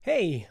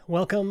Hey,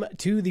 welcome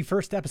to the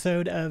first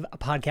episode of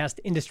Podcast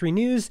Industry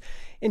News.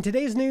 In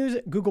today's news,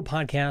 Google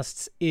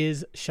Podcasts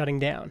is shutting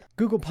down.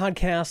 Google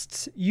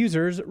Podcasts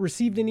users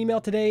received an email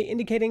today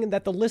indicating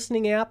that the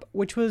listening app,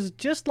 which was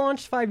just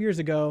launched 5 years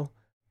ago,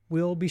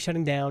 will be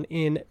shutting down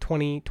in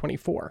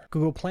 2024.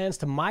 Google plans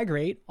to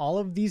migrate all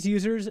of these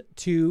users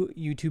to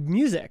YouTube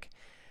Music.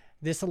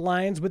 This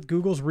aligns with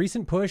Google's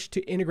recent push to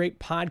integrate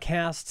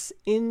podcasts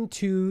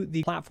into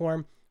the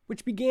platform,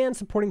 which began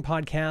supporting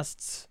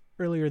podcasts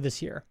earlier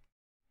this year.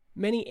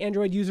 Many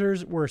Android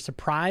users were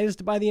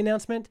surprised by the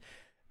announcement.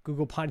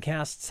 Google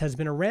Podcasts has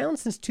been around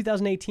since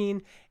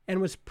 2018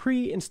 and was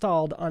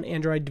pre-installed on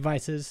Android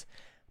devices,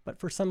 but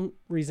for some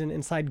reason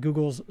inside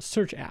Google's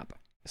search app.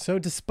 So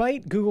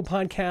despite Google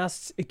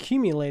Podcasts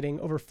accumulating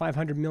over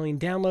 500 million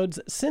downloads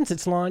since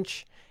its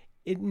launch,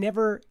 it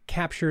never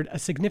captured a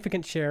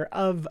significant share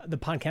of the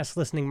podcast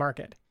listening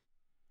market.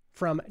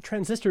 From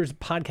Transistor's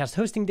podcast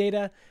hosting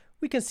data,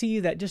 we can see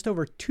that just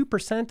over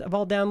 2% of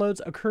all downloads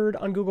occurred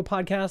on Google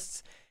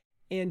Podcasts,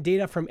 and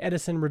data from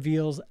Edison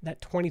reveals that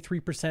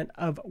 23%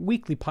 of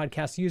weekly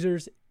podcast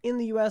users in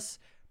the US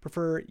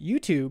prefer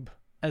YouTube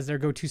as their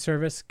go-to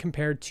service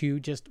compared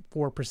to just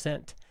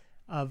 4%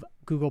 of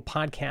Google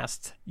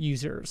Podcast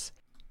users.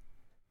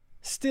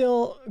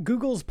 Still,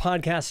 Google's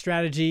podcast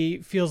strategy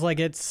feels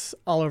like it's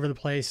all over the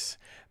place.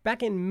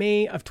 Back in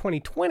May of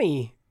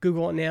 2020,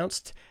 Google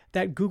announced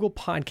that Google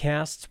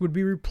Podcasts would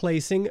be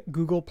replacing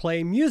Google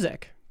Play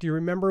Music. Do you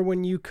remember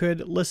when you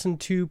could listen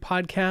to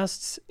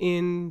podcasts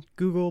in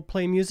Google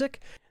Play Music?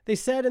 They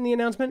said in the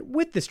announcement,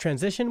 with this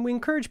transition, we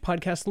encourage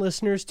podcast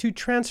listeners to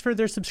transfer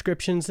their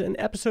subscriptions and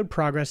episode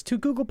progress to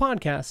Google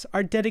Podcasts,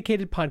 our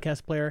dedicated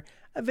podcast player,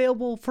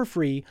 available for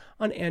free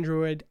on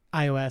Android,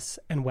 iOS,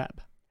 and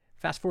web.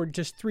 Fast forward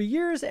just 3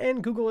 years,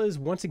 and Google is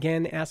once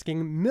again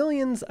asking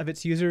millions of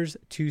its users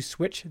to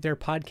switch their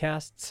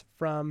podcasts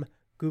from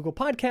Google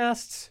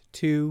Podcasts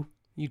to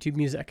YouTube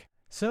Music.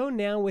 So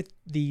now with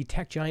the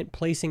tech giant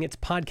placing its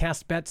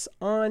podcast bets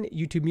on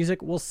YouTube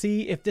Music, we'll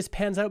see if this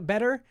pans out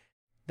better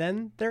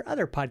than their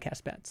other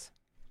podcast bets.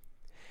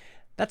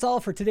 That's all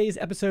for today's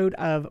episode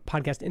of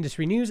Podcast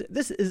Industry News.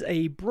 This is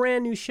a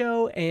brand new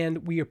show,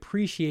 and we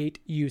appreciate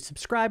you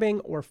subscribing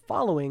or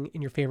following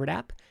in your favorite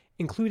app,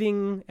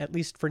 including, at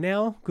least for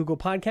now, Google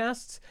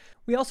Podcasts.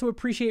 We also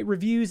appreciate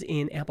reviews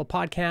in Apple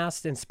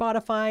Podcasts and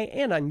Spotify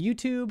and on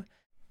YouTube.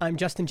 I'm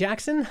Justin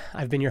Jackson.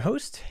 I've been your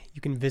host.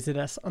 You can visit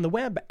us on the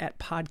web at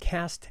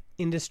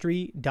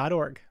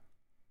podcastindustry.org.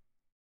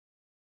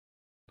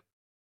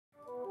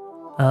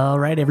 All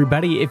right,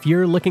 everybody. If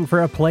you're looking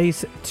for a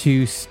place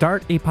to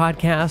start a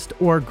podcast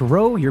or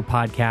grow your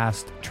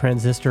podcast,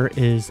 Transistor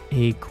is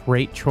a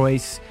great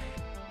choice.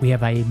 We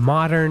have a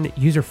modern,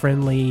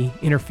 user-friendly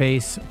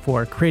interface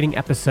for creating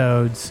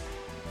episodes,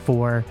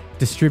 for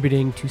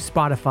distributing to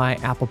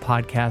Spotify, Apple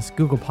Podcasts,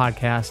 Google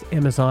Podcasts,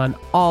 Amazon,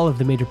 all of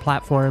the major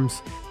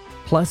platforms.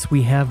 Plus,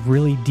 we have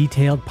really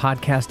detailed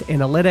podcast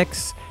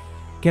analytics,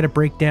 get a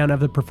breakdown of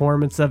the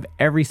performance of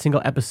every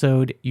single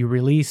episode you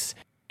release,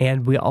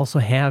 and we also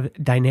have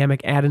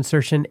dynamic ad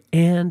insertion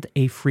and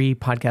a free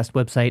podcast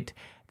website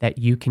that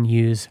you can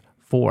use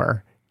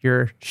for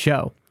your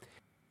show.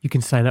 You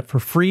can sign up for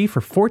free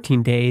for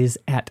 14 days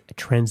at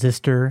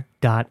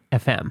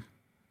transistor.fm.